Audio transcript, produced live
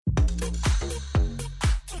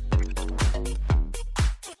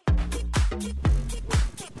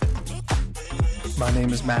My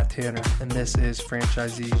name is Matt Tanner, and this is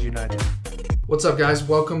Franchisees United. What's up, guys?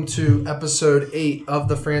 Welcome to episode 8 of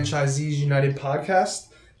the Franchisees United podcast.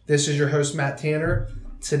 This is your host, Matt Tanner.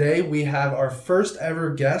 Today, we have our first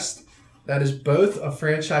ever guest that is both a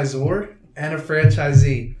franchisor and a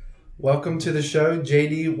franchisee. Welcome to the show,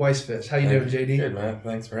 JD Weisfish. How you doing, JD? Good, man.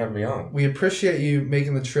 Thanks for having me on. We appreciate you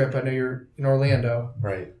making the trip. I know you're in Orlando.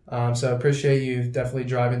 Right. So I appreciate you definitely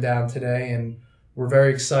driving down today, and we're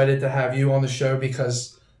very excited to have you on the show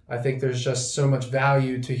because I think there's just so much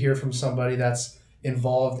value to hear from somebody that's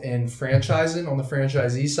involved in franchising on the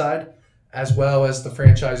franchisee side as well as the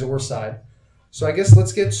franchisor side. So I guess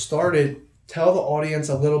let's get started. Tell the audience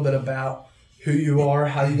a little bit about who you are,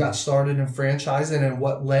 how you got started in franchising, and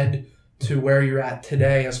what led to where you're at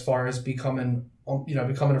today as far as becoming a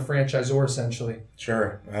franchisor essentially.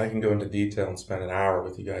 Sure. I can go into detail and spend an hour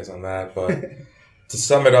with you guys on that, but to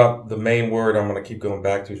sum it up, the main word I'm going to keep going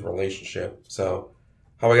back to is relationship. So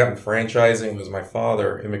how I got in franchising was my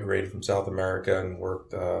father immigrated from South America and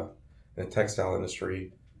worked in the textile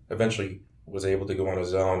industry. Eventually was able to go on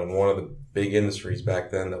his own. And one of the big industries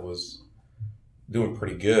back then that was doing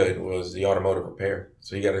pretty good was the automotive repair.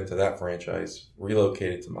 So he got into that franchise,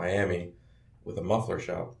 relocated to Miami with a muffler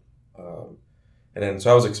shop. So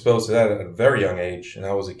I was exposed to that at a very young age. And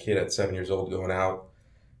I was a kid at 7 years old going out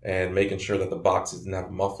and making sure that the boxes didn't have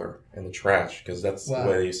a muffler in the trash because that's the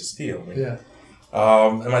way they used to steal. Yeah.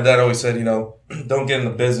 And my dad always said, don't get in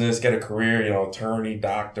the business, get a career, attorney,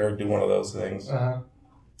 doctor, do one of those things. Uh-huh.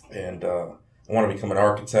 And I want to become an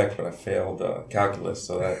architect, but I failed calculus.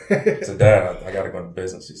 So I said, Dad, I got to go into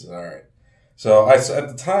business. He said, all right. So at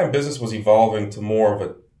the time, business was evolving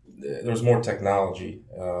to there was more technology,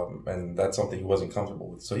 and that's something he wasn't comfortable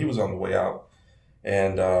with. So he was on the way out.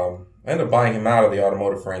 And I ended up buying him out of the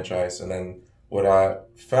automotive franchise. And then what I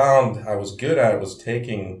found I was good at was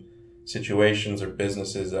taking situations or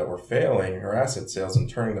businesses that were failing or asset sales and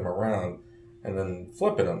turning them around and then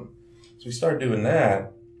flipping them. So we started doing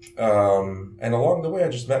that. And along the way, I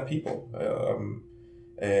just met people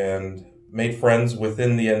and made friends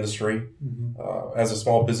within the industry. Mm-hmm. As a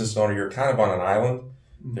small business owner, you're kind of on an island.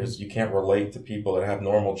 Mm-hmm. You can't relate to people that have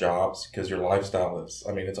normal jobs because your lifestyle is,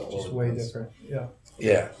 it's just way different. Yeah.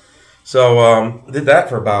 Yeah. So did that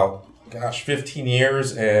for about, 15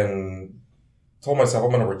 years and told myself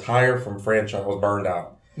I'm going to retire from franchise. I was burned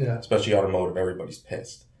out. Yeah. Especially automotive. Everybody's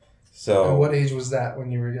pissed. So. And what age was that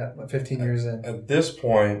when you were 15 years in? At this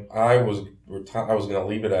point, I was going to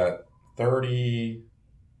leave it at 30.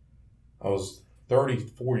 I was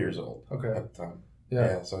 34 years old at the time.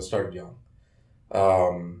 Yeah. So I started young.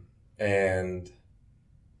 And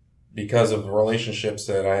because of the relationships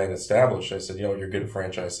that I had established, I said, you're good at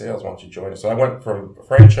franchise sales. Why don't you join us? So I went from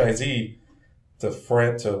franchisee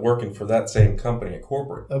to working for that same company at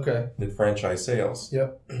corporate. Okay. Did franchise sales.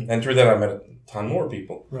 Yep. And through that, I met a ton more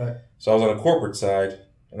people. Right. So I was on the corporate side,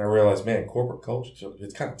 and I realized, man, corporate culture,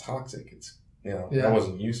 it's kind of toxic. It's, I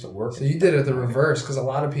wasn't used to working. So you did it the reverse, because a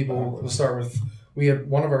lot of people will start with, we had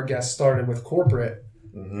one of our guests started with corporate,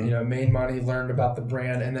 made money, learned about the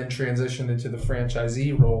brand, and then transitioned into the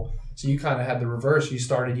franchisee role. So you kind of had the reverse. You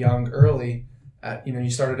started young early you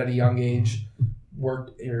started at a young age,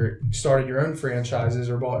 started your own franchises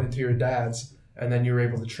or bought into your dad's, and then you were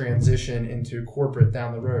able to transition into corporate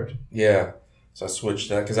down the road. Yeah. So I switched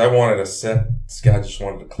that because I wanted a set schedule. I just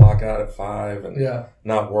wanted to clock out at 5 and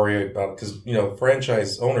not worry about it. Because,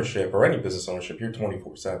 franchise ownership or any business ownership, you're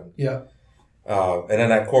 24/7. Yeah. And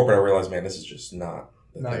then at corporate, I realized, man, this is just not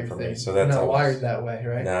the thing for me. So that's not wired that way,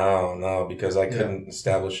 right? No, because I couldn't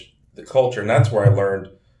establish the culture. And that's where I learned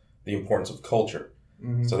the importance of culture.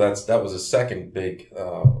 Mm-hmm. So that was a second big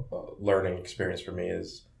learning experience for me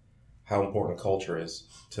is how important culture is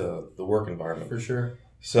to the work environment. For sure.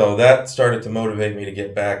 So that started to motivate me to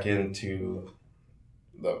get back into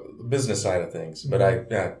the business side of things. But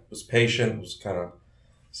I was patient, was kind of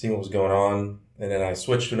seeing what was going on. And then I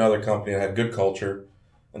switched to another company that had good culture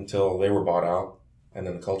until they were bought out. And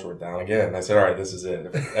then the culture went down again. And I said, all right, this is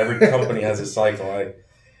it. Every company has a cycle.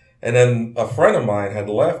 And then a friend of mine had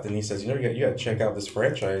left, and he says, you got to check out this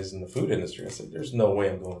franchise in the food industry. I said, there's no way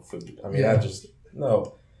I'm going to food.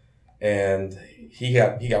 No. And he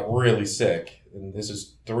got really sick. And this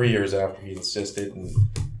is 3 years after he insisted. And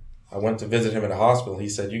I went to visit him at a hospital. He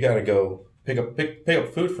said, you got to go pick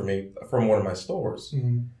up food for me from one of my stores. Mm-hmm.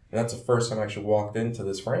 And that's the first time I actually walked into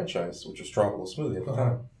this franchise, which was Tropical Smoothie at the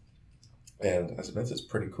time. And I said, this is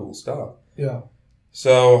pretty cool stuff. Yeah.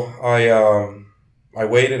 So I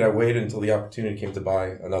waited until the opportunity came to buy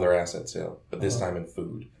another asset sale, but this time in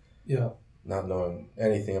food. Yeah. Not knowing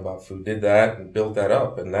anything about food. Did that and built that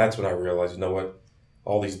up. And that's when I realized,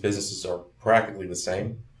 all these businesses are practically the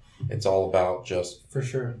same. It's all about just For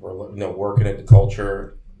sure. working at the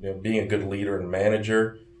culture, being a good leader and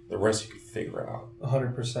manager. The rest you can figure out.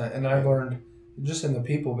 100%. And I've learned just in the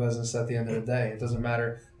people business at the end of the day, it doesn't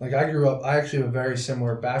matter. Like I grew up, I actually have a very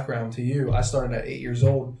similar background to you. I started at 8 years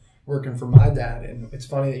old working for my dad. And it's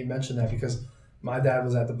funny that you mentioned that because my dad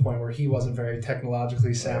was at the point where he wasn't very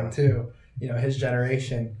technologically sound too, his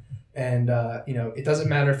generation. And, it doesn't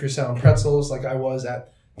matter if you're selling pretzels like I was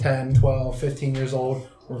at 10, 12, 15 years old,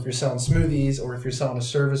 or if you're selling smoothies, or if you're selling a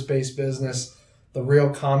service-based business. The real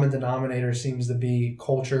common denominator seems to be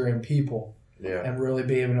culture and people. Yeah. And really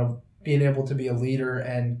being able to be a leader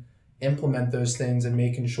and implement those things and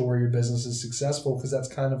making sure your business is successful, because that's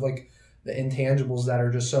kind of like the intangibles that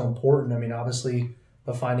are just so important. I mean, obviously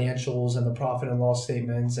the financials and the profit and loss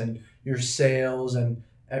statements and your sales and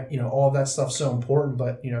all of that stuff's so important,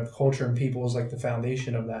 but culture and people is like the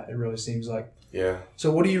foundation of that. It really seems like. Yeah.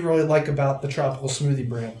 So what do you really like about the Tropical Smoothie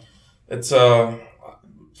brand? It's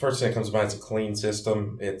first thing that comes to mind is a clean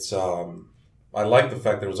system. It's I like the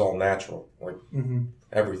fact that it was all natural, like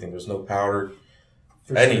everything. There's no powder,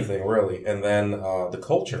 anything really. And then the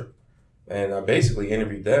culture, and I basically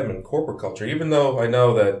interviewed them in corporate culture. Even though I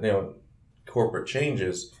know that corporate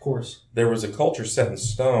changes, of course, there was a culture set in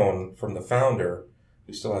stone from the founder,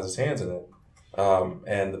 who still has his hands in it,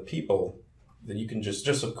 and the people that you can just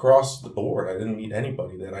across the board. I didn't meet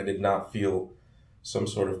anybody that I did not feel some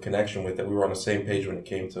sort of connection with, that we were on the same page when it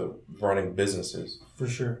came to running businesses. For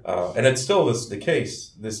sure. And it's still the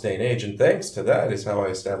case this day and age. And thanks to that is how I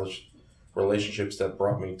established relationships that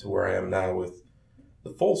brought me to where I am now with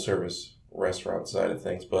the full service restaurant side of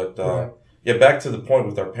things. But back to the point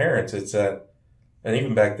with our parents, it's that, and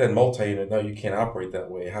even back then, multi-unit, no, you can't operate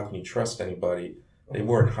that way. How can you trust anybody? They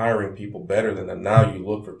weren't hiring people better than them. Now you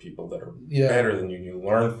look for people that are better than you. You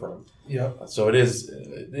learn from. Yeah. So it is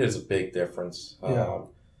a big difference. Then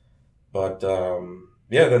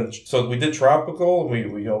so we did Tropical.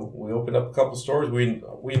 We opened up a couple stores.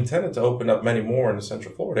 We intended to open up many more in the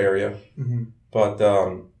Central Florida area, but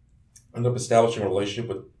ended up establishing a relationship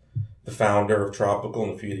with the founder of Tropical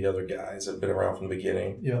and a few of the other guys that have been around from the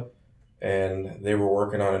beginning. Yeah. And they were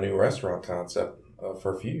working on a new restaurant concept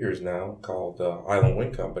for a few years now called Island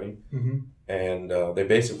Wing Company. And they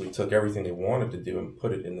basically took everything they wanted to do and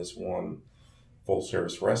put it in this one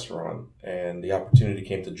full-service restaurant. And the opportunity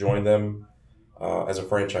came to join them as a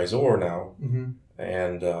franchisor now,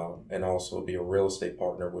 and also be a real estate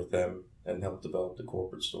partner with them and help develop the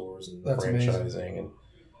corporate stores and that's franchising. Amazing. And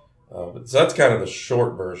so that's kind of the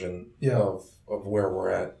short version of where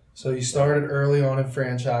we're at. So you started early on in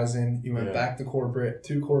franchising. You went back to corporate,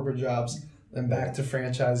 2 corporate jobs, then back to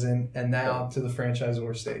franchising, and now to the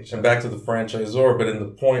franchisor stage. And back to the franchisor, but in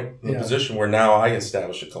the position where now I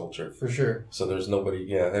establish a culture. For sure. So there's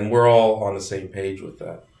nobody, and we're all on the same page with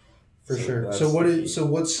that. For sure. So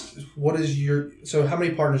how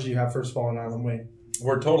many partners do you have, first of all, in Island Wing?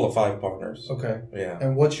 We're a total of 5 partners. Okay. Yeah.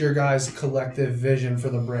 And what's your guys' collective vision for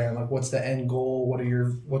the brand? Like, what's the end goal?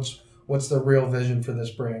 What's the real vision for this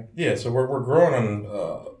brand? Yeah, so we're growing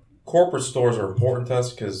on corporate stores are important to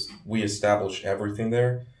us because we establish everything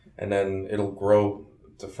there, and then it'll grow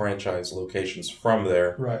to franchise locations from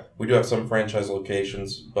there. Right. We do have some franchise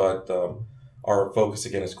locations, but our focus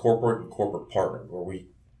again is corporate and corporate partner, where we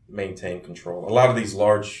maintain control. A lot of these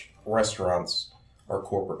large restaurants are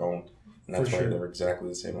corporate owned, and that's why they're exactly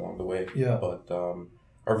the same along the way. Yeah. But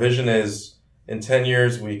our vision is in 10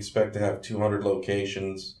 years we expect to have 200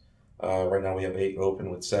 locations. Right now we have 8 open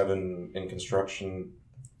with 7 in construction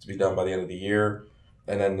to be done by the end of the year,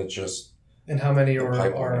 and then it's just. And how many are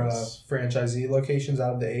franchisee locations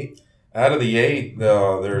out of the 8? Out of the 8,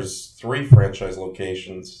 there's 3 franchise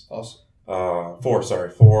locations. Awesome.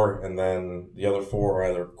 4, and then the other 4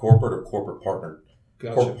 are either corporate or corporate partner.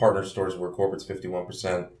 Gotcha. Corporate partner stores where corporate's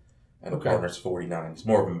 51% and the partner's 49%. It's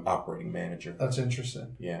more of an operating manager. That's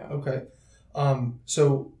interesting. Yeah. Okay.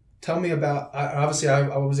 So tell me about. I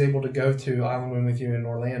was able to go to Island Wing with you in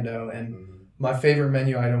Orlando, and my favorite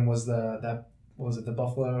menu item was the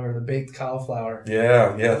buffalo or the baked cauliflower.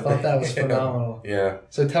 Yeah. I thought that was phenomenal. Yeah.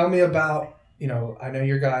 So tell me about. I know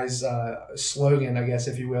your guys' slogan, I guess,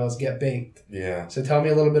 if you will, is "Get Baked." Yeah. So tell me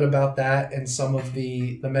a little bit about that and some of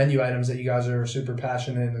the menu items that you guys are super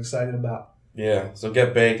passionate and excited about. Yeah. So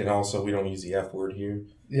get baked, and also we don't use the F word here.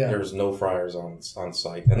 Yeah. There's no fryers on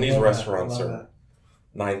site, and these restaurants are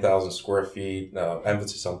 9,000 square feet.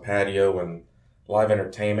 Emphasis on patio and live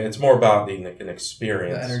entertainment. It's more about an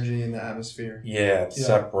experience, the energy and the atmosphere. Yeah, to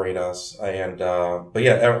separate us. And but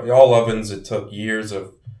yeah, all ovens. It took years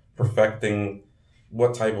of perfecting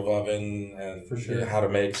what type of oven and how to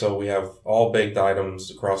make. So we have all baked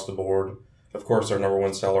items across the board. of course, our number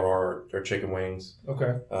one seller are our chicken wings.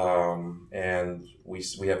 Okay. And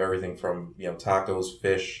we have everything from, tacos,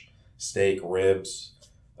 fish, steak, ribs,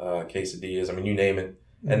 quesadillas. I mean, you name it.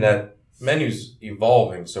 Mm-hmm. And that menu's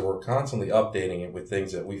evolving, so we're constantly updating it with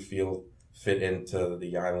things that we feel fit into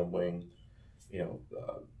the island wing,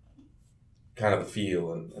 kind of the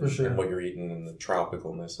feel and what you're eating and the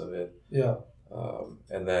tropicalness of it. Yeah.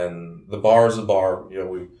 And then the bar is a bar.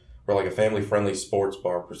 We're like a family-friendly sports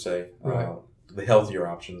bar per se. Right. The healthier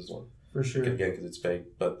options, for sure. Again, because it's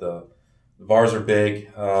baked, but the bars are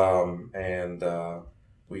big, and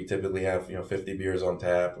we typically have 50 beers on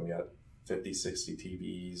tap, and we got 50, 60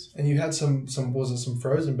 TVs. And you had some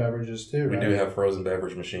frozen beverages too, right? We do have frozen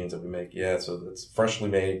beverage machines that we make. Yeah, so it's freshly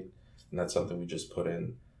made, and that's something we just put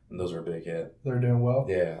in. And those are a big hit. They're doing well?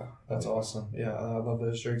 Yeah. That's awesome. Yeah, I love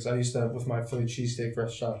those drinks. I used to, with my Philly cheesesteak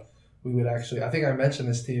restaurant, we would actually, I think I mentioned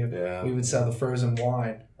this to you, we would sell the frozen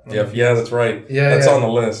wine. Yeah, that's right. Yeah, that's on the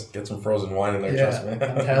list. Get some frozen wine in there, trust me.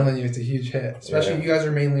 I'm telling you, it's a huge hit. Especially you guys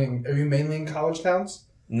are you mainly in college towns?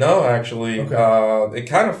 No, actually. Okay. It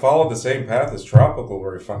kind of followed the same path as Tropical,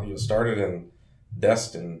 where we started in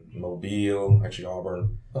Destin, Mobile, actually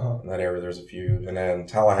Auburn. In that area, there's a few. And then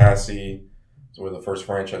Tallahassee is where the first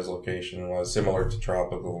franchise location was, similar to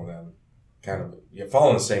Tropical, and then kind of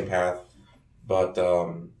following the same path. But,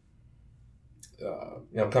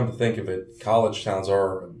 come to think of it, college towns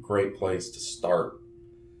are a great place to start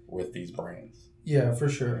with these brands. Yeah, for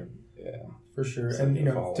sure. Yeah. For sure. And,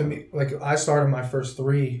 to me, like I started my first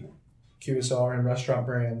 3 QSR and restaurant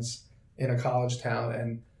brands in a college town,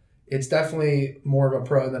 and it's definitely more of a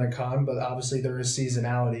pro than a con, but obviously there is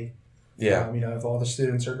seasonality. Yeah. If all the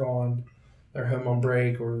students are gone, they're home on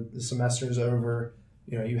break, or the semester's over,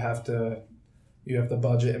 you have to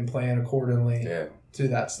budget and plan accordingly to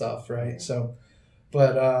that stuff, right? So,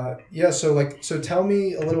 but so tell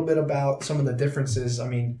me a little bit about some of the differences,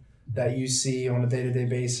 that you see on a day-to-day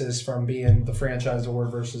basis from being the franchisor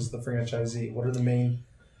versus the franchisee. What are the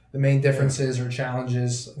main differences or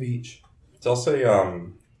challenges of each? So I'll say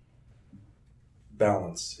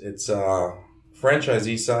balance. It's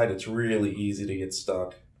franchisee side, it's really easy to get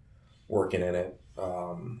stuck working in it.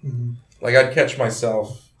 Like I'd catch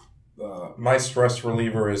myself, my stress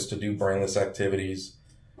reliever is to do brainless activities,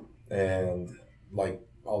 and like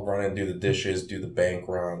I'll run and do the dishes, do the bank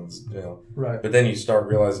runs, Right. But then you start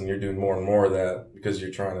realizing you're doing more and more of that because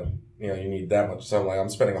you're trying to, you need that much. So I'm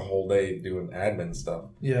spending a whole day doing admin stuff.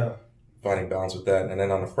 Yeah. Finding balance with that. And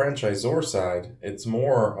then on the franchisor side, it's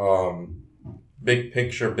more big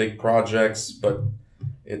picture, big projects, but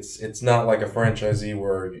it's not like a franchisee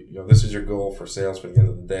where, this is your goal for sales for the end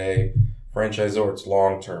of the day. Franchisor, it's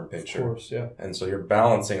long-term picture. Of course, yeah. And so you're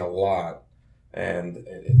balancing a lot, and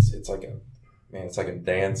it's like a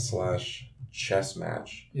dance/chess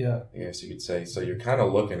match. Yeah. I guess you could say. So you're kind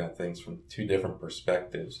of looking at things from 2 different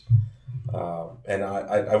perspectives. And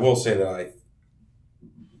I will say that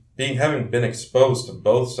having been exposed to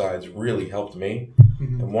both sides really helped me.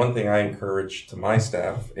 Mm-hmm. And one thing I encourage to my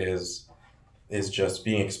staff is just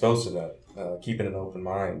being exposed to that, keeping an open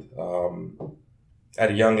mind. At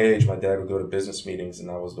a young age, my dad would go to business meetings, and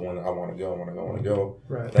I was the one that I want to go.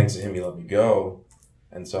 Right. Thanks to him, he let me go.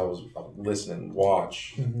 And so I would listen and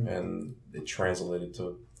watch, and it translated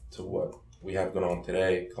to what we have going on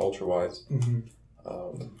today, culture-wise. Mm-hmm.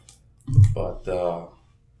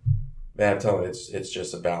 Man, I'm telling you, it's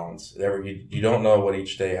just a balance. You don't know what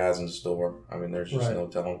each day has in store. There's just no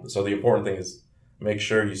telling. So the important thing is make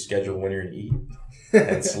sure you schedule when you're going to eat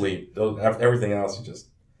and sleep. Everything else, you just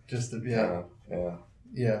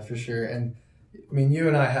Yeah, for sure. And you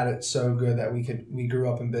and I had it so good that we grew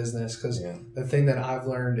up in business, because the thing that I've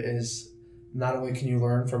learned is not only can you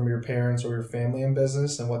learn from your parents or your family in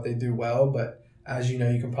business and what they do well, but as you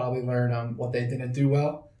can probably learn on what they didn't do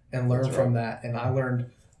well and learn from that. And I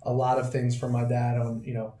learned a lot of things from my dad on,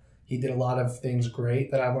 he did a lot of things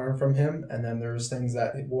great that I learned from him. And then there was things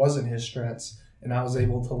that it wasn't his strengths. And I was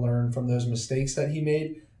able to learn from those mistakes that he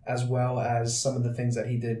made, as well as some of the things that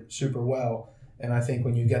he did super well. And I think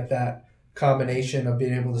when you get that combination of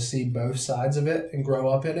being able to see both sides of it and grow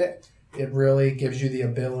up in it, it really gives you the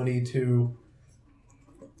ability to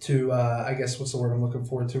I guess what's the word I'm looking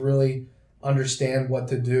for, to really understand what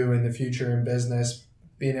to do in the future in business,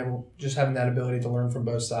 just having that ability to learn from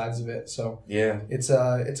both sides of it. So it's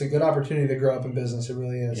a good opportunity to grow up in business. It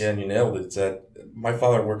really is. Yeah, and you nailed it. It's that my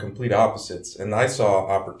father were complete opposites, and I saw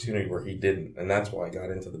opportunity where he didn't, and that's why I got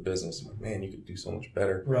into the business. I'm like, man, you could do so much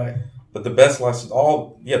better. Right. But the best lessons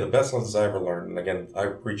I ever learned, and again, I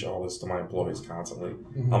preach all this to my employees constantly.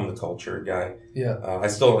 Mm-hmm. I'm the culture guy. Yeah. I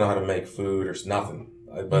still don't know how to make food or nothing.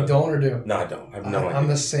 But you don't or do? No, I don't. I have no idea. I'm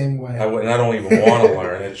the same way. I don't even want to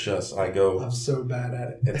learn. It's just I go. I'm so bad at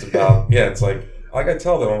it. It's about it's like I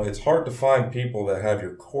tell them, it's hard to find people that have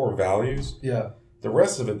your core values. Yeah. The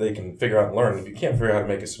rest of it they can figure out and learn. If you can't figure out how to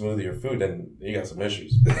make a smoothie or food, then you got some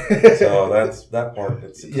issues. So that's that part.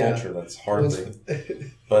 It's the culture that's hard.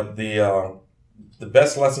 But the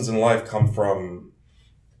best lessons in life come from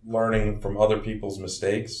learning from other people's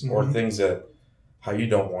mistakes or things that how you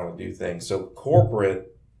don't want to do things. So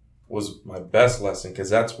corporate was my best lesson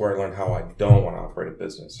because that's where I learned how I don't want to operate a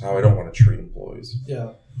business, how I don't want to treat employees.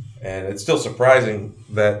 Yeah. And it's still surprising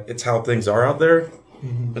that it's how things are out there.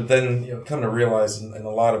 But then come to realize in a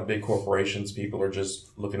lot of big corporations, people are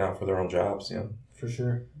just looking out for their own jobs. For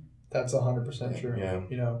sure, that's 100% true.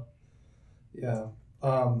 Yeah. Yeah.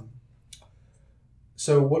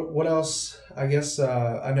 So what else? I guess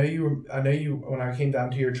I know you. When I came down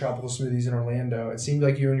to your tropical smoothies in Orlando, it seemed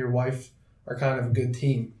like you and your wife are kind of a good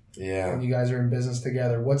team. Yeah. When you guys are in business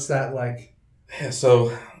together, what's that like? Yeah.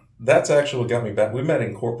 So. That's actually what got me back. We met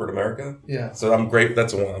in corporate America. Yeah. So I'm great.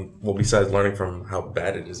 That's one. Well, besides learning from how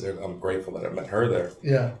bad it is there, I'm grateful that I met her there.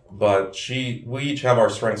 Yeah. But we each have our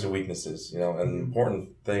strengths and weaknesses, and the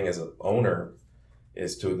important thing as an owner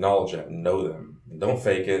is to acknowledge that and know them. And don't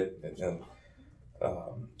fake it.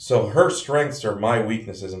 So her strengths are my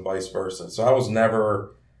weaknesses and vice versa. So I was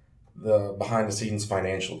never the behind the scenes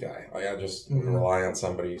financial guy. I just rely on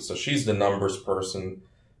somebody. So she's the numbers person.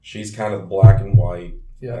 She's kind of black and white.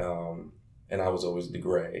 Yeah. And I was always the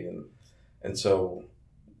gray. And so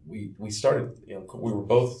we started, we were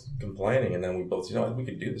both complaining, and then we both, we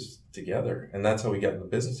could do this together. And that's how we got in the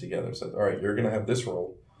business together. So, all right, you're going to have this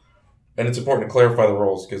role. And it's important to clarify the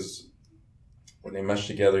roles because when they mesh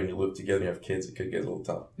together and you live together and you have kids, it could get a little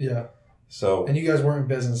tough. Yeah. So. And you guys weren't in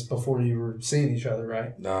business before you were seeing each other,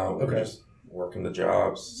 right? No, we were just working the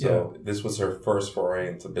jobs. So this was her first foray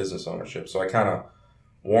into business ownership. So I kind of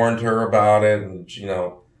warned her about it, and you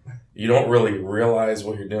don't really realize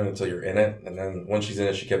what you're doing until you're in it. And then when she's in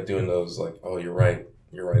it, she kept doing those like, oh, you're right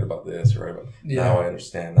about this, you're right about now I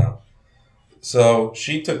understand now. So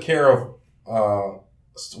she took care of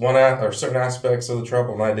certain aspects of the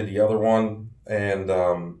trouble, and I did the other one. And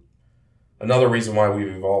another reason why we've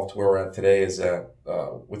evolved to where we're at today is that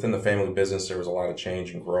within the family business there was a lot of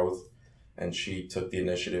change and growth, and she took the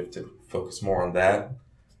initiative to focus more on that.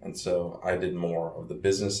 And so I did more of the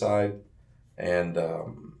business side, and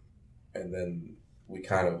then we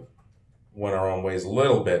kind of went our own ways a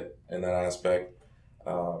little bit in that aspect.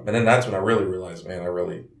 And then that's when I really realized, man, I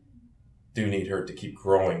really do need her to keep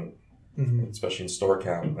growing, especially in store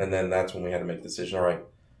count. And then that's when we had to make the decision, all right,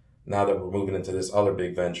 now that we're moving into this other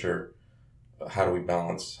big venture, how do we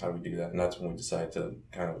balance? How do we do that? And that's when we decided to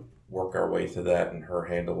kind of work our way to that, and her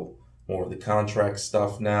handle more of the contract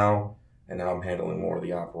stuff now. And now I'm handling more of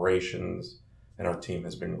the operations, and our team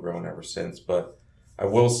has been growing ever since. But I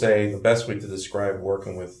will say the best way to describe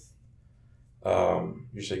working with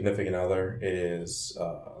your significant other is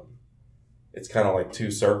it's kind of like two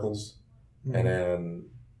circles. And then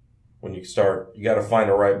when you start, you got to find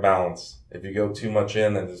the right balance. If you go too much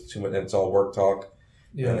in, and it's too much, and it's all work talk,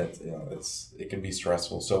 then it can be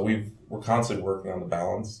stressful. So we're constantly working on the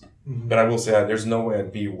balance. But I will say there's no way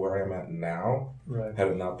I'd be where I'm at now had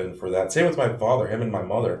it not been for that. Same with my father, him and my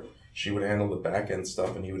mother. She would handle the back end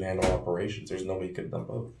stuff, and he would handle operations. There's no way he could have done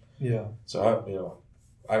both. Yeah. So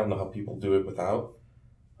I don't know how people do it without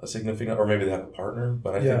a significant, or maybe they have a partner.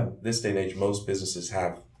 But I think this day and age, most businesses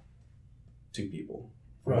have two people,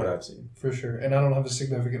 from what I've seen. For sure. And I don't have a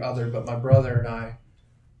significant other, but my brother and I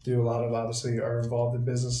do a lot of, obviously, are involved in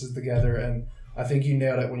businesses together. And I think you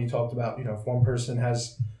nailed it when you talked about, if one person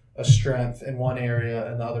has a strength in one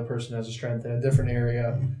area and the other person has a strength in a different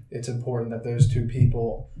area, it's important that those two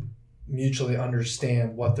people mutually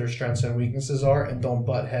understand what their strengths and weaknesses are and don't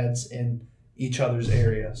butt heads in each other's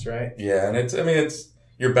areas, right? Yeah, and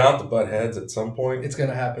you're bound to butt heads at some point. It's going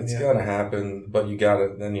to happen. It's going to happen, but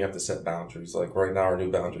then you have to set boundaries. Like right now, our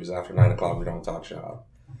new boundaries, after 9 o'clock, we don't talk shop.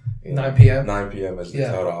 9 p.m.? 9 p.m. is the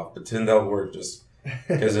cutoff. But then they'll work just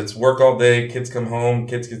because it's work all day. Kids come home.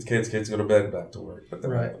 Kids go to bed, back to work. But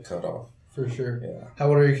then we have a cutoff. For sure. Yeah. How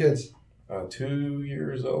old are your kids? 2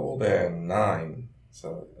 years old and 9.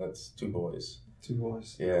 So that's 2 boys. 2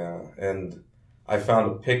 boys. Yeah. And I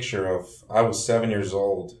found a picture of, I was 7 years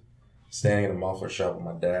old standing in a muffler shop with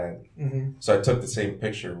my dad. So I took the same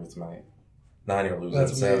picture with my 9-year-old who's at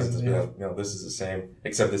 7 to be like, this is the same,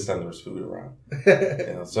 except this time there was food around.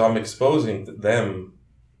 So I'm exposing them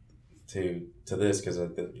to this because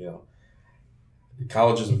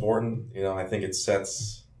college is important. I think it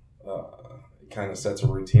kind of sets a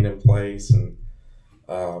routine in place, and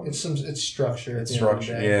It's structure. It's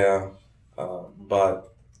structure, yeah.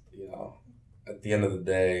 But at the end of the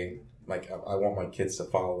day, like I want my kids to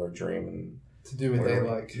follow their dream and to do what they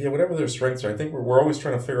like. Yeah, whatever their strengths are. I think we're always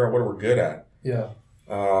trying to figure out what we're good at. Yeah.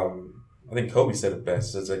 I think Kobe said it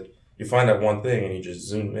best. It's like you find that one thing and you just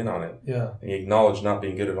zoom in on it. Yeah. And you acknowledge not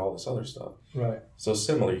being good at all this other stuff. Right. So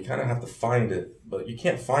similar, you kind of have to find it, but you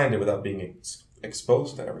can't find it without being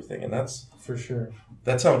exposed to everything. And that's for sure.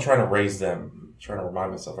 That's how I'm trying to raise them. I'm trying to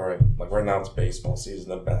remind myself, all right, like right now it's baseball season,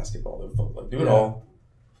 then basketball, then football. Like do it all.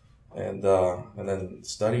 And then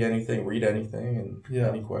study anything, read anything, and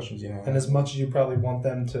any questions you have. And as much as you probably want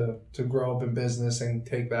them to grow up in business and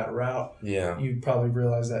take that route, you probably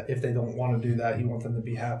realize that if they don't want to do that, you want them to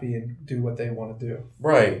be happy and do what they want to do.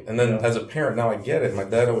 Right. And then as a parent, now I get it. My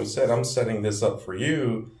dad always said, I'm setting this up for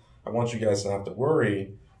you. I want you guys to not have to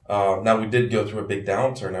worry. Now we did go through a big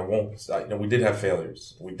downturn. We did have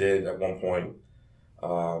failures. We did at one point.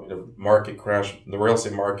 The market crashed. The real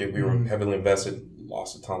estate market, we were heavily invested.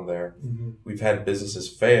 Lost a ton there. We've had businesses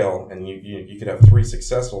fail, and you could have 3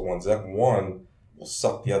 successful ones. That one will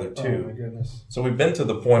suck the other 2. Oh my goodness! So we've been to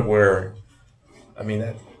the point where,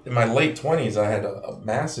 in my late 20s, I had a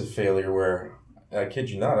massive failure where, I kid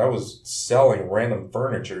you not, I was selling random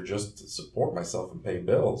furniture just to support myself and pay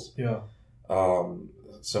bills. Yeah.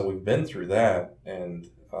 So we've been through that, and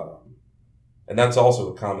that's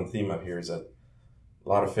also a common theme out here is that. A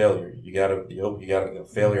lot of failure. You gotta.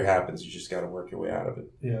 Failure happens. You just gotta work your way out of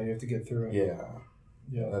it. Yeah, you have to get through it.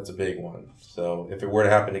 Yeah, that's a big one. So if it were to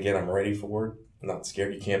happen again, I'm ready for it. I'm not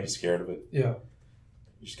scared. You can't be scared of it. Yeah,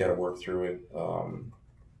 you just gotta work through it.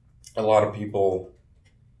 A lot of people,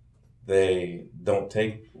 they don't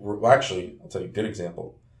take. Well, actually, I'll tell you a good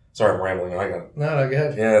example. Sorry, I'm rambling. I got it. No, go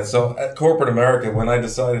ahead. Yeah. So at corporate America, when I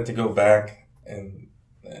decided to go back and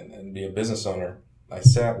be a business owner, I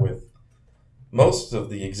sat with most of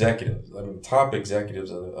the executives, top executives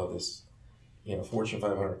of this, Fortune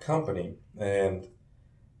 500 company, and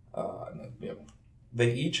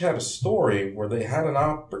they each had a story where they had an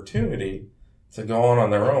opportunity to go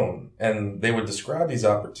on their own, and they would describe these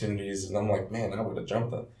opportunities, and I'm like, man, I would have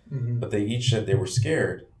jumped them, but they each said they were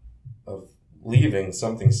scared of leaving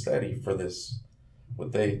something steady for this,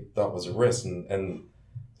 what they thought was a risk, and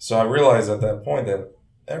so I realized at that point that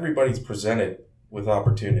everybody's presented with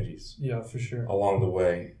opportunities. Yeah, for sure. Along the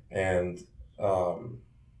way. And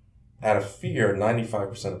out of fear,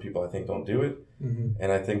 95% of people, I think, don't do it.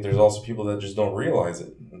 And I think there's also people that just don't realize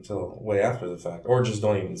it until way after the fact, or just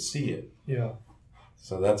don't even see it. Yeah.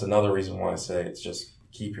 So that's another reason why I say it's just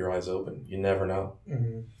keep your eyes open. You never know.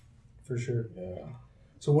 For sure. Yeah.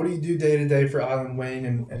 So what do you do day to day for Island Wayne,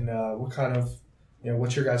 and what kind of,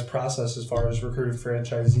 what's your guys' process as far as recruiting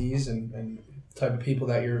franchisees and type of people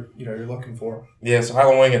that you're looking for? Yeah, so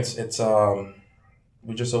Island Wing, it's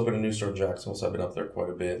we just opened a new store in Jacksonville, so I've been up there quite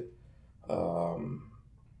a bit,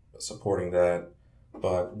 supporting that.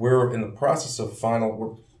 But we're in the process of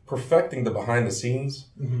we're perfecting the behind the scenes.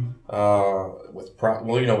 With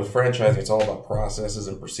franchising, it's all about processes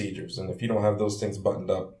and procedures, and if you don't have those things buttoned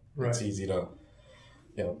up, it's easy to,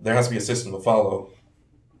 there has to be a system to follow.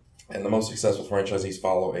 And the most successful franchisees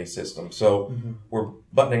follow a system. So we're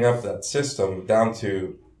buttoning up that system down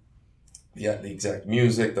to the exact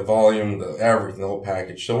music, the volume, the everything, the whole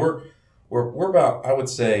package. So we're about, I would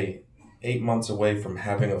say, 8 months away from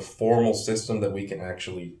having a formal system that we can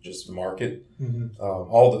actually just market.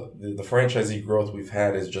 All the franchisee growth we've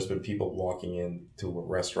had has just been people walking into a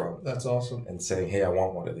restaurant. That's awesome. And saying, hey, I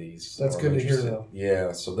want one of these. That's good to hear, though.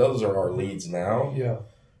 Yeah, so those are our leads now. Yeah.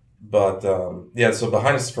 But, so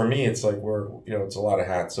behind us, for me, it's like it's a lot of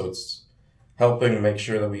hats. So it's helping make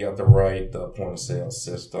sure that we got the right point of sale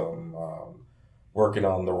system, working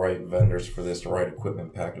on the right vendors for this, the right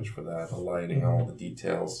equipment package for that, the lighting, all the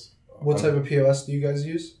details. What type of POS do you guys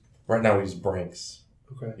use? Right now we use Brinks.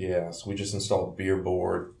 Okay. Yeah, so we just installed a beer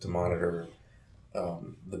board to monitor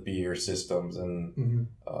the beer systems. And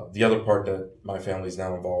the other part that my family's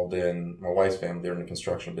now involved in, my wife's family, they're in the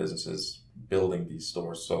construction businesses, building these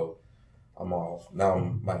stores. So I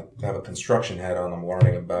have a construction hat on. I'm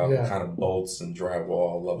learning about kind of bolts and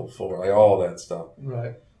drywall, level 4, like all that stuff.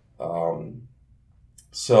 Right.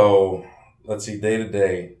 So let's see, day to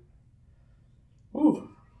day.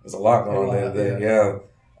 There's a lot going on day to day. Yeah.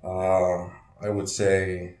 I would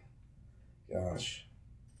say, gosh.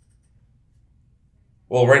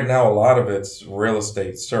 Well, right now, a lot of it's real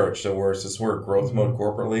estate search. So since we're growth mode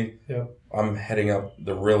corporately, I'm heading up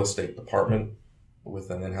the real estate department with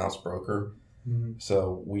an in-house broker.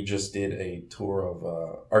 So we just did a tour of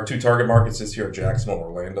our 2 target markets this year: Jacksonville,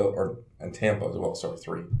 Orlando, and Tampa as well. Sorry,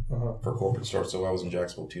 3 for corporate stores. So I was in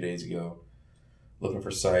Jacksonville 2 days ago. looking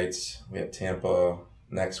for sites. We have Tampa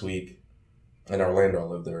next week. In Orlando, I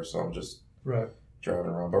live there, so I'm just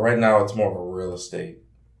driving around. But right now, it's more of a real estate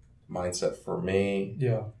mindset for me.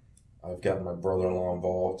 Yeah. I've gotten my brother-in-law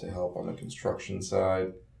involved to help on the construction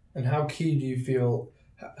side. And how key do you feel,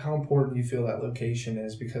 how important do you feel that location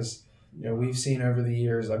is? Because, you know, we've seen over the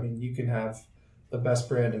years, I mean, you can have the best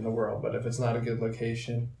brand in the world, but if it's not a good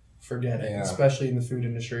location, forget it, especially in the food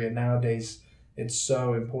industry. And nowadays, it's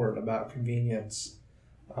so important about convenience.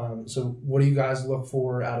 So what do you guys look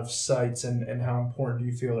for out of sites, and how important do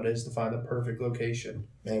you feel it is to find the perfect location?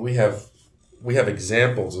 Man, we have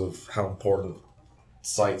examples of how important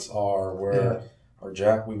sites are where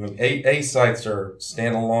A sites are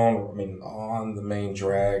standalone. I mean, on the main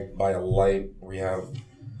drag by a light, we have,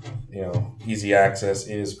 you know, easy access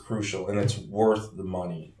is crucial, and it's worth the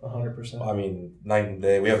money. 100%. I mean, night and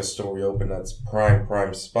day. We have a store we open that's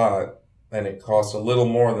prime spot, and it costs a little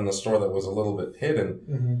more than the store that was a little bit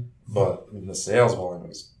hidden, but the sales volume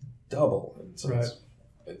is double, and so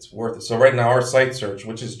it's worth it. So right now, our site search,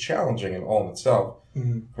 which is challenging in all in itself,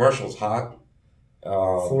 commercial is hot.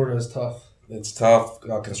 Florida is tough. It's tough.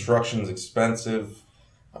 Construction is expensive.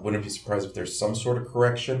 I wouldn't be surprised if there's some sort of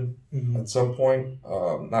correction at some point.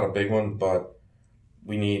 Not a big one, but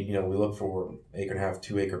we need, you know, we look for 1.5 acre,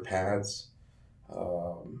 2 acre pads,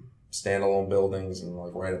 standalone buildings, and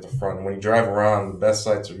like right at the front. And when you drive around, the best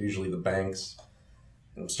sites are usually the banks.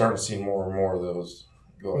 And I'm starting to see more and more of those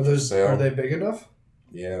go up for sale. Are they big enough?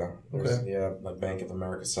 Yeah. Okay. Yeah, like Bank of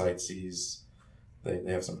America sites,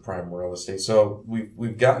 they have some prime real estate. So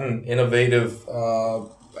we've gotten innovative.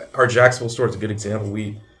 Our Jacksonville store is a good example.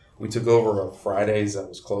 We took over a Fridays that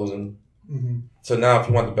was closing. So now if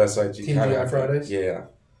you want the best sites, you kind of have Fridays? Yeah.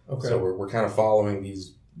 Okay. So we're kind of following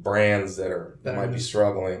these brands that might be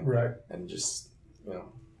struggling, and just, you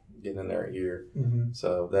know, getting in their ear.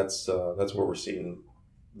 So that's where we're seeing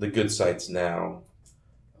the good sites now.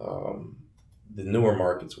 The newer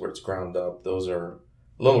markets where it's ground up, those are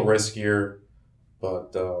a little riskier,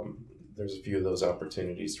 but there's a few of those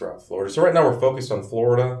opportunities throughout Florida. So right now we're focused on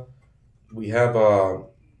Florida. We have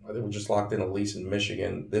I think we just locked in a lease in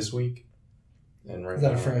Michigan this week. And right is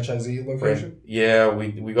that now, a franchisee location? Yeah,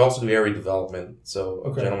 we also do area development. So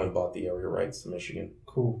a gentleman bought the area rights to Michigan.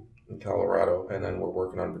 Cool. In Colorado, and then we're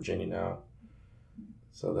working on Virginia now.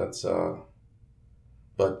 So that's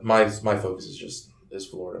but my focus is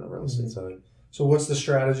Florida and the real estate side. So what's the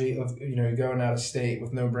strategy of, you know, going out of state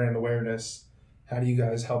with no brand awareness? How do you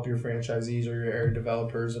guys help your franchisees or your area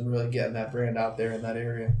developers and really getting that brand out there in that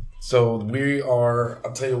area? So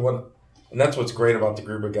I'll tell you what, and that's what's great about the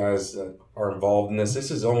group of guys that are involved in this. This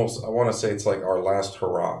is almost, I want to say it's like our last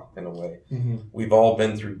hurrah in a way. We've all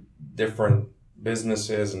been through different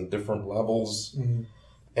businesses and different levels.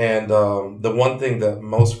 And the one thing that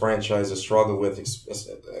most franchises struggle with,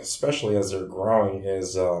 especially as they're growing,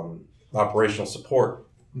 is operational support.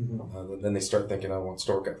 Then they start thinking, I want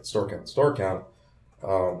store count.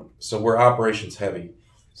 So we're operations heavy.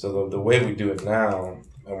 So the way we do it now,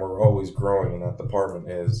 and we're always growing in that department,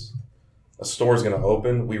 is a store's going to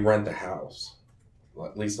open, we rent a house,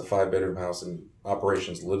 at least a 5-bedroom house, and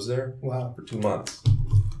operations lives there for 2 months.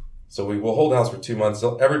 So we will hold house for 2 months.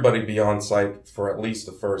 Everybody be on site for at least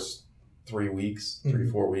the first 3 weeks,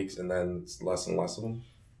 4 weeks, and then it's less and less of them.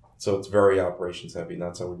 So it's very operations heavy, and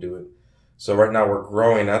that's how we do it. So right now we're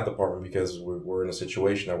growing that department because we're in a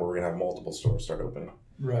situation now where we're going to have multiple stores start opening.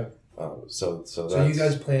 Right. So you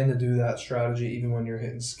guys plan to do that strategy even when you're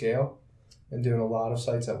hitting scale and doing a lot of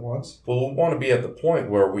sites at once? Well, we want to be at the point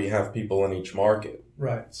where we have people in each market.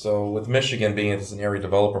 Right. So with Michigan being it's an area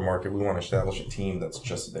developer market, we want to establish a team that's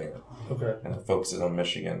just there. Okay. And it focuses on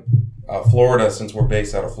Michigan. Florida, since we're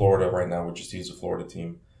based out of Florida right now, we just use a Florida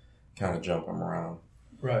team, kind of jump them around.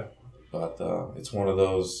 Right. But it's one of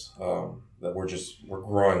those that we're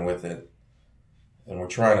growing with it, and we're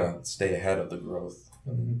trying to stay ahead of the growth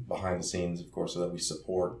behind the scenes, of course, so that we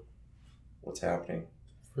support what's happening.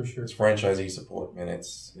 For sure. It's franchisee support, and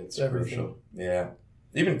it's crucial. Yeah.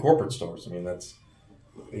 Even corporate stores. I mean,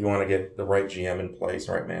 you want to get the right GM in place,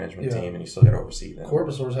 right management team, and you still got to oversee them.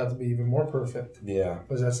 Corporate stores have to be even more perfect. Yeah.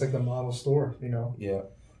 Because that's like the model store, you know? Yeah.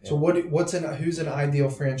 So who's an ideal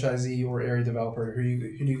franchisee or area developer? Who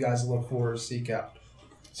do you guys look for or seek out?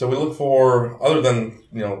 So we look for, other than,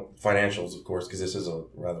 you know, financials, of course, because this is a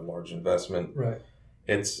rather large investment. Right.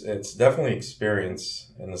 It's definitely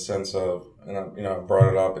experience in the sense of, and I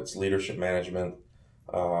brought it up, it's leadership management.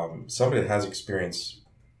 Somebody that has experience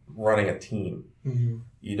running a team.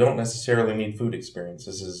 You don't necessarily need food experience.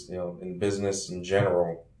 This is, you know, in business in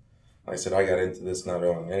general. Like I said, I got into this not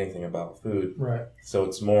knowing anything about food. Right. So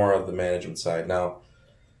it's more of the management side. Now,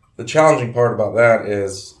 the challenging part about that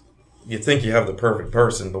is you think you have the perfect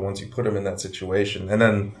person, but once you put them in that situation and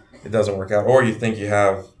then it doesn't work out, or you think you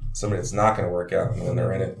have somebody that's not going to work out, and when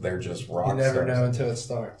they're in it, they're just rock stars. You never know until it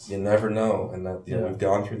starts. You never know, and that we've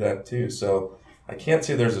gone through that too. So I can't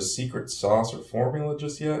say there's a secret sauce or formula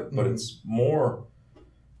just yet, but it's more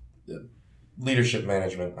leadership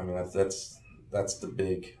management. I mean, that's the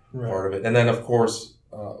big part of it. And then, of course,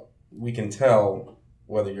 we can tell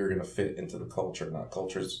whether you're going to fit into the culture or not.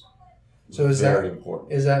 Culture's very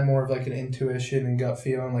important. Is that more of like an intuition and gut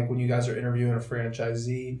feeling? Like when you guys are interviewing a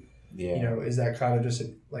franchisee, is that kind of just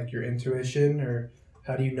like your intuition, or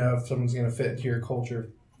how do you know if someone's going to fit into your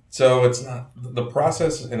culture? So it's not, the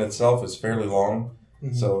process in itself is fairly long.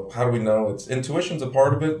 Mm-hmm. So how do we know? Intuition's a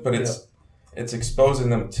part of it, but it's exposing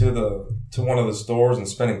them to one of the stores and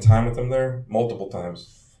spending time with them there multiple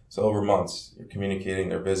times. So over months, you're communicating,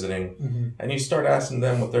 they're visiting, and you start asking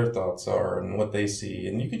them what their thoughts are and what they see,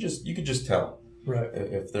 and you could just tell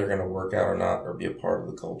if they're going to work out or not, or be a part of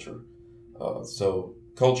the culture. So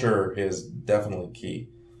culture is definitely key,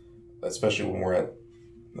 especially when we're at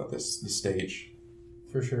this stage.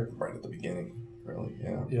 For sure. Right at the beginning, really.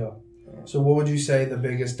 Yeah. So what would you say the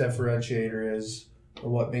biggest differentiator is, or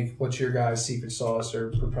what's your guys' secret sauce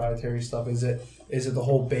or proprietary stuff? Is it the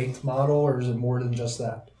whole baked model, or is it more than just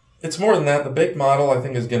that? It's more than that. The baked model, I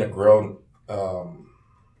think, is going to grow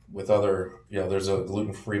with other, there's a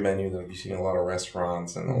gluten-free menu that you see in a lot of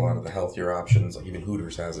restaurants and a lot of the healthier options. Like even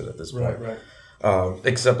Hooters has it at this point. Right.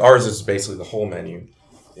 Except ours is basically the whole menu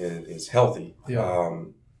is healthy. Yeah.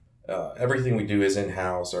 Everything we do is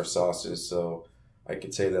in-house, our sauces. So I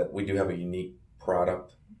could say that we do have a unique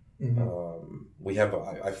product.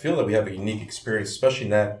 I feel that we have a unique experience, especially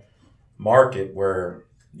in that market where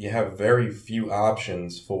you have very few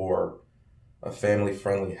options for a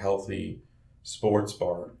family-friendly, healthy sports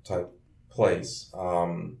bar type place,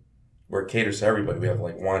 where it caters to everybody. We have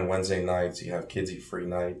like wine Wednesday nights, you have kids eat free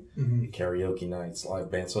night, karaoke nights, live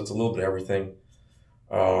band. So it's a little bit of everything.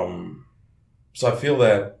 So I feel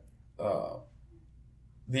that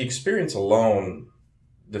the experience alone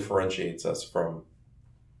differentiates us from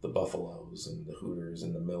the Buffaloes and the Hooters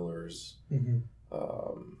and the Millers.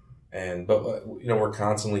 But we're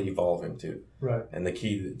constantly evolving too. Right. And the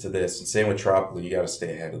key to this, and same with Tropical, you got to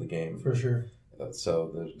stay ahead of the game. For sure.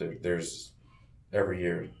 So there's every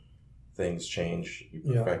year things change. You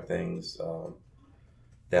perfect things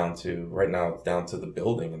down to right now. It's down to the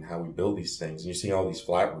building and how we build these things. And you see all these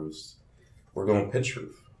flat roofs. We're going pitch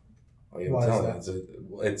roof. Why is that?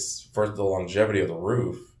 It's first the longevity of the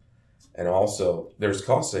roof. And also, there's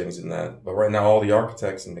cost savings in that. But right now, all the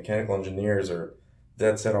architects and mechanical engineers are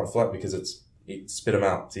dead set on flat because you spit them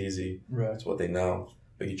out. It's easy. Right. It's what they know.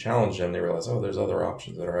 But you challenge them, they realize, there's other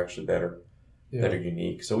options that are actually better, that are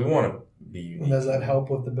unique. So we want to be unique. And does that help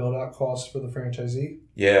with the build-out costs for the franchisee?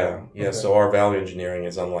 Yeah. Okay. So our value engineering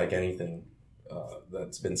is unlike anything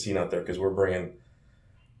that's been seen out there because we're bringing...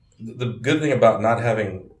 The good thing about not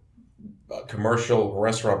having a commercial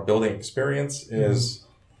restaurant building experience is...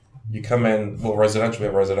 You come in, residential, we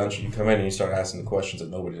have residential. You come in and you start asking the questions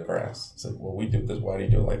that nobody's ever asked. It's like, we do this. Why do you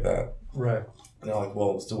do it like that? Right. And they're like,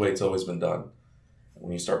 it's the way it's always been done. And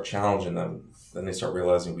when you start challenging them, then they start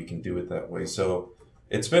realizing we can do it that way. So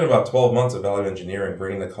it's been about 12 months of value engineering,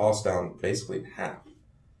 bringing the cost down basically in half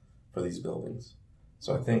for these buildings.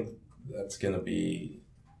 So I think that's going to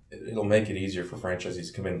it'll make it easier for franchisees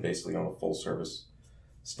to come in basically on a full service,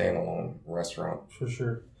 standalone restaurant. For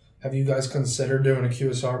sure. Have you guys considered doing a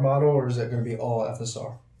QSR model, or is it going to be all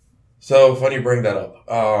FSR? So funny you bring that up.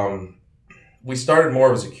 We started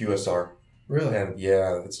more as a QSR. Really? And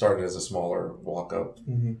it started as a smaller walk-up.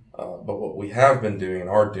 But what we have been doing and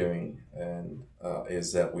are doing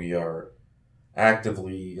is that we are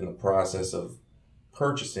actively in the process of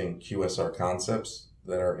purchasing QSR concepts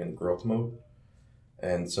that are in growth mode.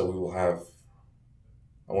 And so we will have,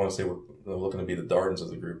 I want to say we're looking to be the Dardens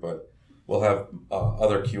of the group, but we'll have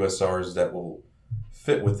other QSRs that will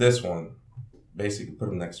fit with this one. Basically, put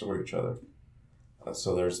them next door to each other.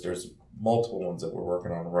 So there's multiple ones that we're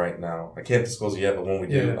working on right now. I can't disclose it yet, but when we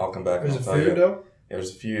do, I'll come back and I'll tell you. Though? Yeah,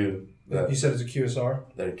 there's a few. You said it's a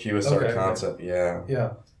QSR? That are QSR concept, yeah.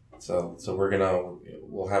 Yeah. So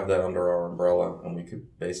we'll have that under our umbrella, and we could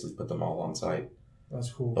basically put them all on site. That's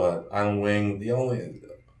cool. But Island Wing, it'll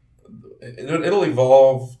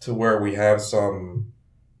evolve to where we have some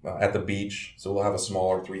at the beach, so we'll have a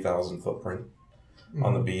smaller 3,000 footprint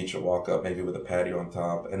on the beach, a walk up maybe with a patio on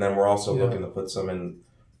top, and then we're also looking to put some in,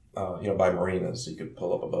 by marinas, so you could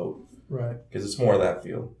pull up a boat, right? Because it's more of that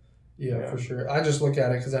feel. Yeah, for sure. I just look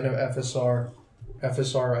at it because I know FSR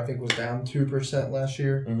FSR, I think, was down 2% last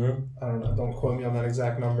year. Mm-hmm. I don't know. Don't quote me on that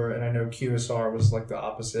exact number. And I know QSR was like the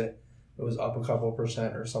opposite. It was up a couple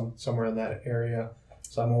percent or somewhere in that area.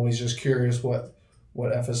 So I'm always just curious what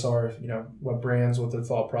FSR, what brands, what their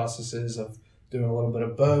thought process is of doing a little bit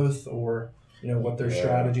of both, or what their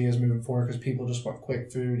strategy is moving forward, because people just want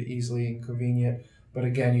quick food, easily and convenient. But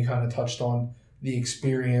again, you kind of touched on the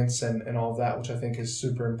experience and all of that, which I think is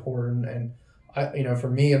super important. And for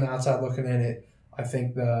me on the outside looking in it, I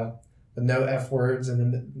think the no F words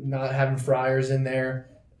and the not having fryers in there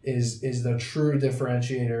is the true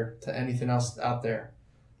differentiator to anything else out there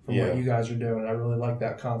from what you guys are doing. I really like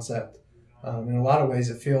that concept. In a lot of ways,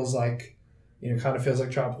 it feels like, kind of feels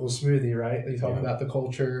like tropical smoothie, right? You talk about the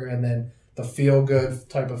culture and then the feel good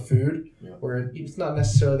type of food, where it's not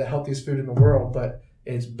necessarily the healthiest food in the world, but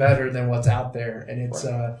it's better than what's out there, and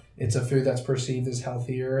it's a food that's perceived as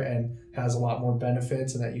healthier and has a lot more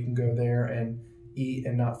benefits, and that you can go there and eat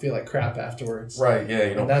and not feel like crap afterwards. Right.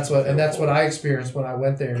 Yeah. And that's what I experienced when I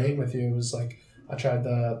went there and ate with you. It was like I tried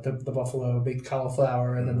the buffalo baked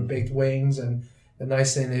cauliflower and then the baked wings, and the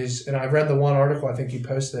nice thing is, and I read the one article I think you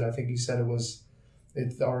posted. I think you said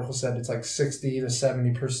the article said it's like 60 to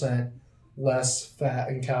 70% less fat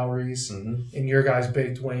and calories in your guys'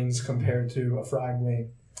 baked wings compared to a fried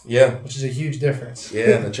wing. Yeah. Which is a huge difference.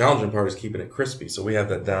 Yeah, and the challenging part is keeping it crispy. So we have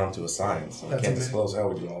that down to a science. I can't disclose how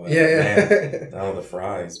we do all that. Yeah. Down to the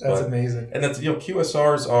fries. That's amazing. And that's,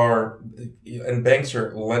 QSRs are, and banks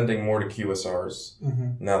are lending more to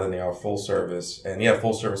QSRs now than they are full service. And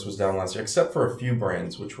full service was down last year, except for a few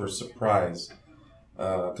brands, which were surprised.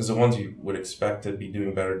 Because the ones you would expect to be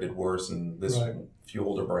doing better did worse, and few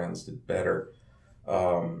older brands did better.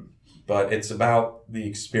 But it's about the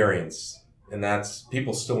experience. And that's,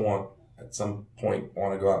 people still at some point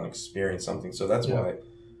want to go out and experience something. So that's why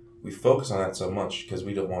we focus on that so much, because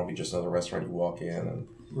we don't want to be just another restaurant you walk in and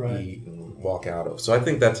eat and walk out of. So I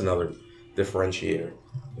think that's another differentiator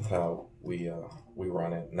with how we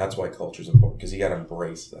run it. And that's why culture is important, because you got to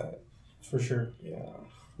embrace that. For sure. Yeah.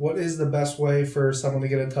 What is the best way for someone to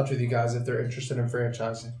get in touch with you guys if they're interested in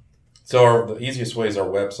franchising? So the easiest way is our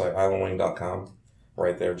website, islandwing.com.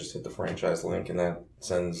 Right there, just hit the franchise link, and that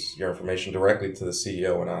sends your information directly to the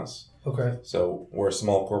CEO and us. Okay. So we're a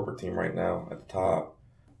small corporate team right now at the top,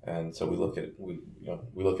 and so we look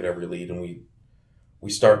at every lead, and we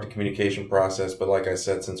start the communication process. But like I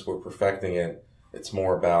said, since we're perfecting it, it's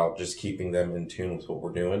more about just keeping them in tune with what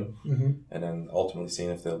we're doing, and then ultimately seeing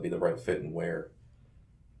if they'll be the right fit and where.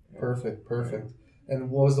 Perfect. And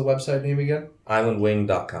what was the website name again?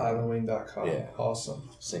 Islandwing.com. Islandwing.com. Yeah. Awesome.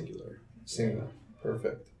 Singular.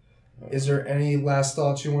 Perfect. Is there any last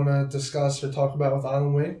thoughts you want to discuss or talk about with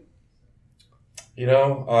Island Wing?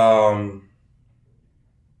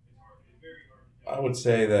 I would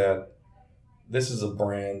say that this is a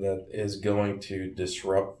brand that is going to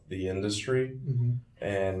disrupt the industry.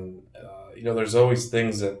 And, there's always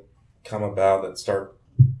things that come about that start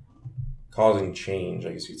causing change,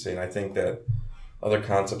 I guess you'd say. And I think that other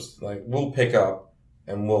concepts, like, we'll pick up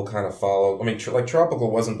and we'll kind of follow. I mean, like Tropical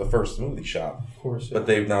wasn't the first smoothie shop, of course, but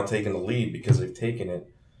they've now taken the lead because they've taken it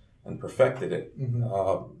and perfected it.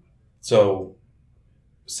 So,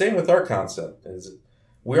 same with our concept. Is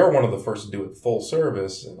we are one of the first to do it full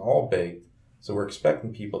service and all baked. So we're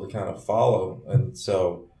expecting people to kind of follow, and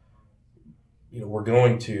so we're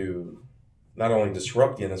going to not only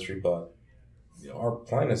disrupt the industry, but our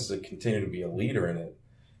plan is to continue to be a leader in it,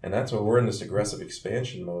 and that's why we're in this aggressive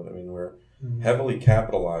expansion mode. I mean, we're heavily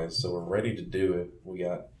capitalized, so we're ready to do it. We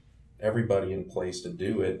got everybody in place to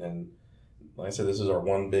do it, and like I said, this is our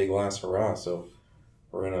one big last hurrah. So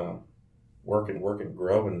we're gonna work and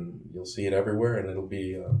grow, and you'll see it everywhere, and it'll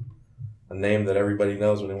be a name that everybody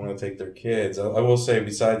knows when they want to take their kids. I will say,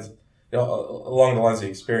 besides, along the lines of the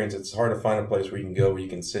experience, it's hard to find a place where you can go where you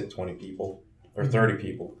can sit 20 people or 30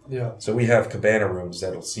 people. Yeah. So we have cabana rooms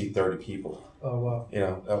that'll seat 30 people. Oh,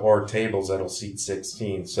 wow. Or tables that'll seat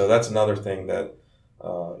 16. So that's another thing that,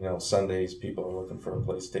 Sundays people are looking for a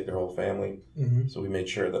place to take their whole family. So we made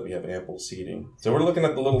sure that we have ample seating. So we're looking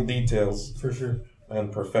at the little details. For sure. And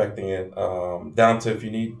perfecting it, down to if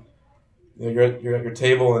you need, you're at your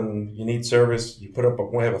table and you need service,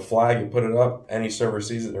 we have a flag, you put it up, any server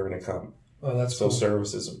sees it, they're going to come. Oh, that's so cool.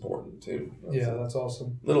 Service is important too. Yeah, that's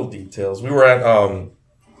awesome. Little details. We were at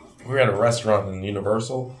a restaurant in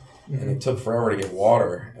Universal, and it took forever to get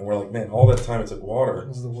water, and we're like, man, all that time it took water. It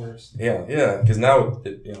was the worst. Yeah, because now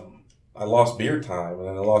I lost beer time and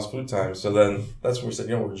then I lost food time, so then that's where we said,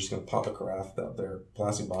 we're just going to pop a carafe out there,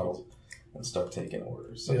 plastic bottles, and start taking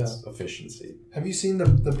orders. So it's efficiency. Have you seen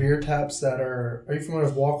the beer taps that are you familiar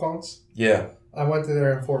with walk-ons? Yeah. I went to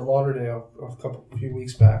there in Fort Lauderdale a few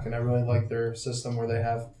weeks back, and I really like their system where they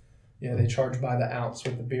have, they charge by the ounce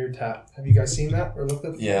with the beer tap. Have you guys seen that or looked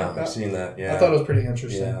at? Yeah, I've seen that. Yeah, I thought it was pretty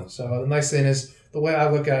interesting. Yeah. So the nice thing is, the way I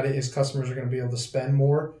look at it is customers are going to be able to spend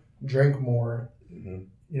more, drink more,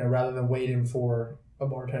 rather than waiting for a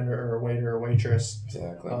bartender or a waiter or waitress.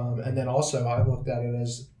 Exactly. And then also I looked at it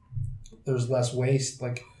as there's less waste.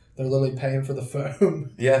 Like they're literally paying for the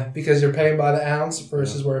foam. Yeah. Because you're paying by the ounce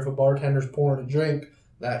versus where if a bartender's pouring a drink,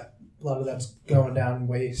 that a lot of that's going down in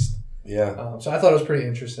waste. Yeah. So I thought it was pretty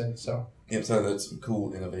interesting. So so that's some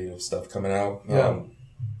cool, innovative stuff coming out. Yeah.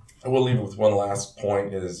 I will leave it with one last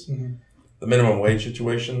point is the minimum wage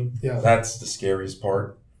situation. Yeah. That's the scariest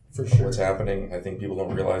part. For sure. What's happening. I think people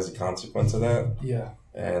don't realize the consequence of that. Yeah.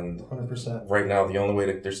 And 100%. Right now, the only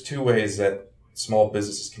way there's two ways that small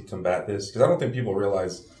businesses can combat this, because I don't think people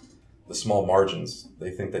realize the small margins.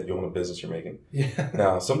 They think that you own a business you're making. Yeah.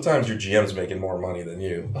 Now, sometimes your GM's making more money than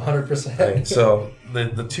you. 100%. Right? So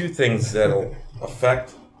the two things that'll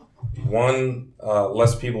affect, one,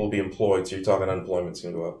 less people will be employed. So you're talking unemployment's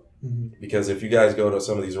going to go up. Because if you guys go to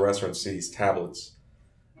some of these restaurants, see these tablets,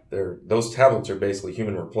 those tablets are basically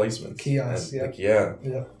human replacements. Kiosks, yeah.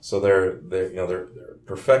 So they're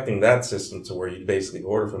perfecting that system to where you basically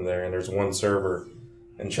order from there, and there's one server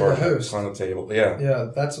in charge on the table. Yeah.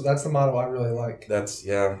 Yeah, that's the model I really like. That's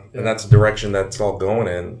and that's the direction that's all going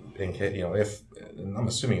in case, if, and I'm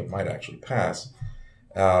assuming it might actually pass.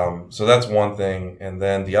 So that's one thing, and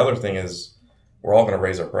then the other thing is we're all going to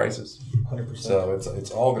raise our prices. 100%. So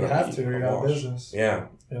it's all going to have to. You're out of business. Yeah.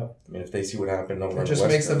 Yeah. I mean, if they see what happened over it just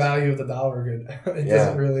makes the value of the dollar good. It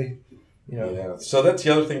doesn't really, Yeah. So that's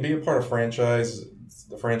the other thing. Being part of franchise,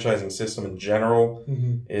 the franchising system in general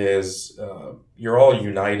is you're all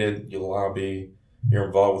united. You lobby. You're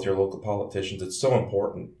involved with your local politicians. It's so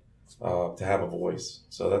important to have a voice.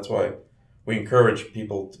 So that's why we encourage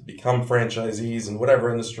people to become franchisees in whatever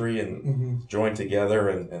industry and join together.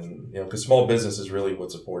 And because small business is really what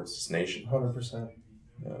supports this nation. 100%.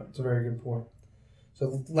 Yeah. That's a very good point.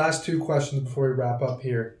 So last two questions before we wrap up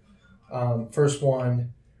here. First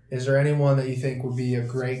one, is there anyone that you think would be a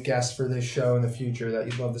great guest for this show in the future that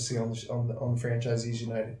you'd love to see on Franchisees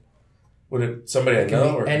United? Would it somebody I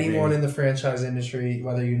know? Or anyone in the franchise industry,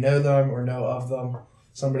 whether you know them or know of them,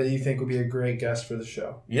 somebody you think would be a great guest for the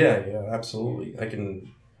show? Yeah, absolutely. I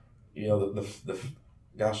can,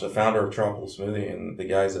 the founder of Tropical Smoothie and the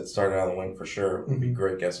guys that started on the wing for sure would be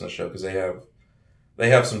great guests on the show because they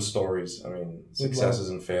have some stories. I mean, successes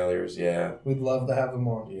and failures. Yeah, we'd love to have them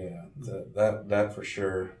on. Yeah, that for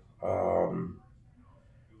sure.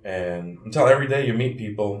 And until every day you meet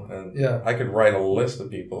people, and I could write a list of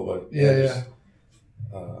people, but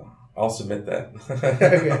I'll submit that.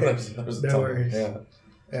 Okay. No worries. Yeah.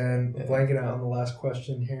 And blanking out on the last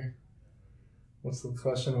question here. What's the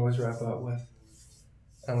question I always wrap up with?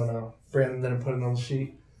 I don't know. Brandon didn't put it on the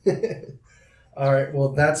sheet. All right.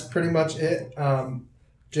 Well, that's pretty much it.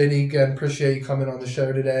 JD, again, appreciate you coming on the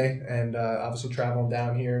show today and obviously traveling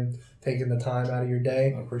down here and taking the time out of your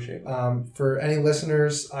day. I appreciate it. For any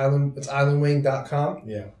listeners, it's islandwing.com.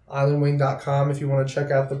 Yeah. Islandwing.com if you want to check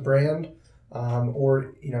out the brand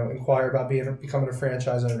or, inquire about becoming a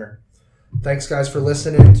franchise owner. Thanks, guys, for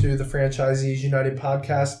listening to the Franchisees United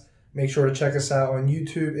podcast. Make sure to check us out on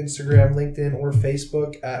YouTube, Instagram, LinkedIn, or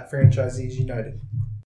Facebook at Franchisees United.